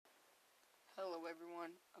Hello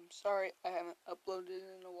everyone, I'm sorry I haven't uploaded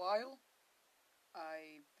in a while.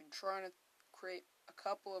 I've been trying to create a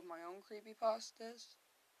couple of my own creepypastas.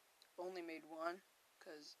 I've only made one,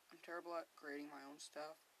 because I'm terrible at creating my own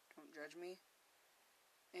stuff. Don't judge me.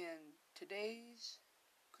 And today's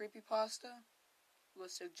creepypasta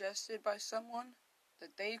was suggested by someone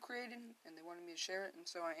that they created, and they wanted me to share it, and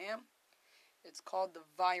so I am. It's called the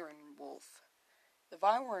Viren Wolf. The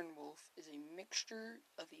Viren Wolf is a mixture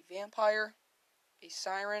of a vampire, a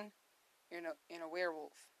siren, and a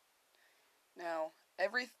werewolf. Now,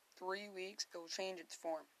 every 3 weeks, it will change its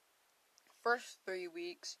form. First 3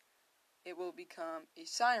 weeks, it will become a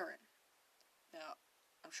siren. Now,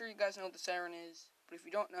 I'm sure you guys know what the siren is, but if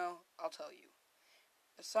you don't know, I'll tell you.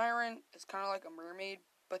 A siren is kind of like a mermaid,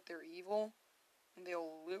 but they're evil, and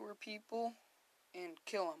they'll lure people and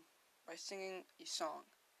kill them by singing a song.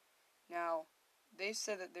 Now, they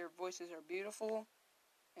said that their voices are beautiful,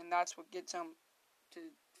 and that's what gets them to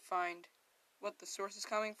find what the source is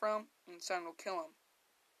coming from, and someone will kill them.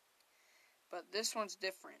 But this one's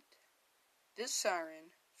different. This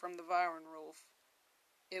siren from the Viren Wolf,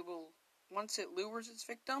 once it lures its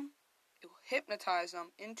victim, it will hypnotize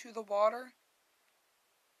them into the water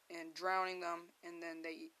and drowning them, and then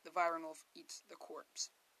the Viren Wolf eats the corpse.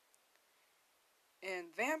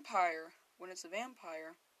 And vampire, when it's a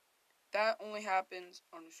vampire, that only happens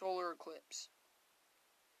on a solar eclipse.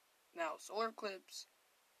 Now, solar eclipse,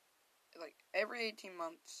 like every 18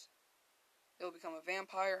 months, it'll become a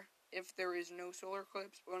vampire. If there is no solar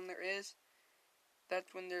eclipse, but when there is,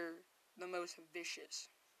 that's when they're the most vicious.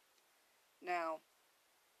 Now,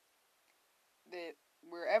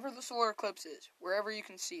 wherever the solar eclipse is, wherever you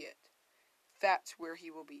can see it, that's where he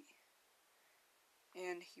will be.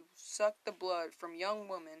 And he will suck the blood from young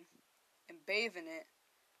women and bathe in it,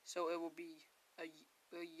 so it will be a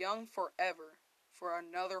young forever for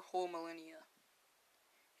another whole millennia.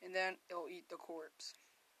 And then it'll eat the corpse.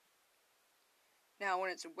 Now,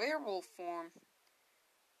 when it's a werewolf form,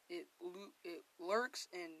 it lurks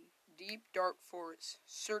in deep, dark forests,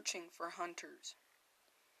 searching for hunters.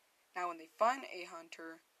 Now, when they find a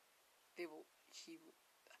hunter,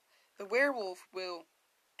 the werewolf will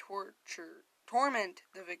torment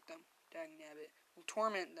the victim. Dagnabbit will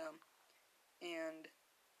torment them, and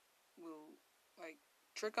will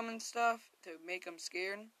trick them and stuff to make them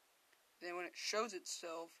scared. Then, when it shows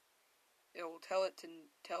itself, it will tell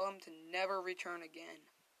them to never return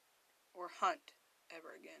again, or hunt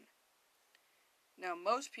ever again. Now,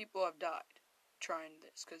 most people have died trying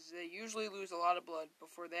this, because they usually lose a lot of blood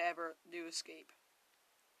before they ever do escape.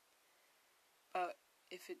 But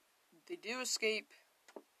if they do escape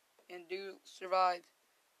and do survive,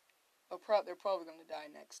 they're probably going to die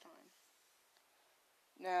next time.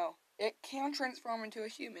 Now, it can transform into a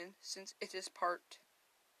human, since it is part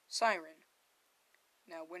siren.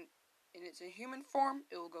 Now, when it's in human form,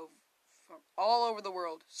 it will go from all over the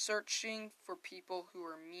world, searching for people who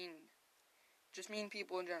are mean. Just mean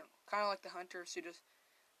people in general. Kind of like the hunters who just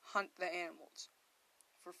hunt the animals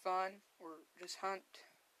for fun, or just hunt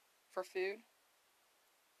for food.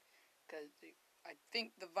 Because I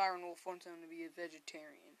think the Viren Wolf wants them to be a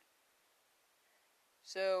vegetarian.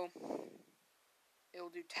 So, it'll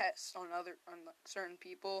do tests on certain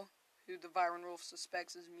people who the Viren Wolf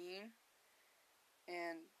suspects is mean,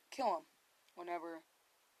 and kill them whenever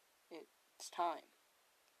it's time.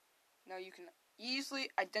 Now, you can easily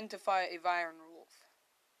identify a Viren Wolf.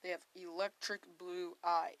 They have electric blue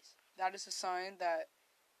eyes. That is a sign that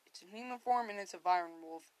it's in human form and it's a Viren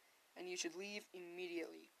Wolf, and you should leave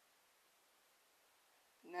immediately.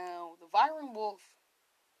 Now, the Viren Wolf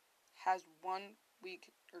has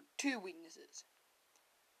two weaknesses.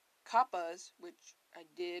 Kappas, which I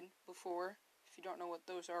did before. If you don't know what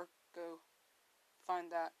those are, go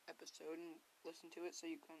find that episode and listen to it so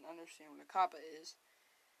you can understand what a kappa is.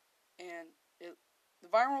 And the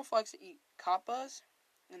Viren Wolf likes to eat kappas,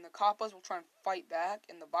 and the kappas will try and fight back,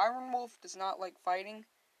 and the Viren Wolf does not like fighting,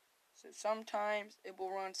 so sometimes it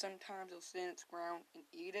will run, sometimes it'll stand its ground and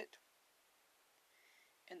eat it.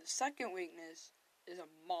 And the second weakness is a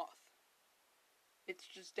moth. It's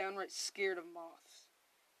just downright scared of moths.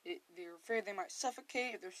 They're afraid they might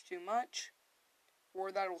suffocate if there's too much,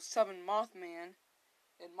 or that it will summon Mothman,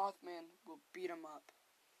 and Mothman will beat him up.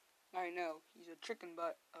 I know, he's a chicken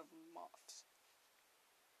butt of moths.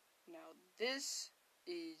 Now, this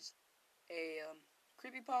is a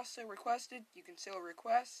creepypasta requested. You can still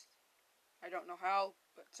request. I don't know how,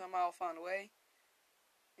 but somehow I'll find a way.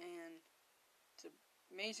 And it's an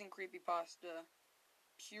amazing creepypasta.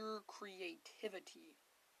 Pure creativity.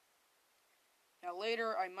 Now,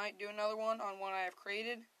 later, I might do another one on one I have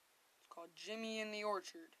created. It's called Jimmy in the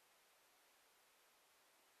Orchard.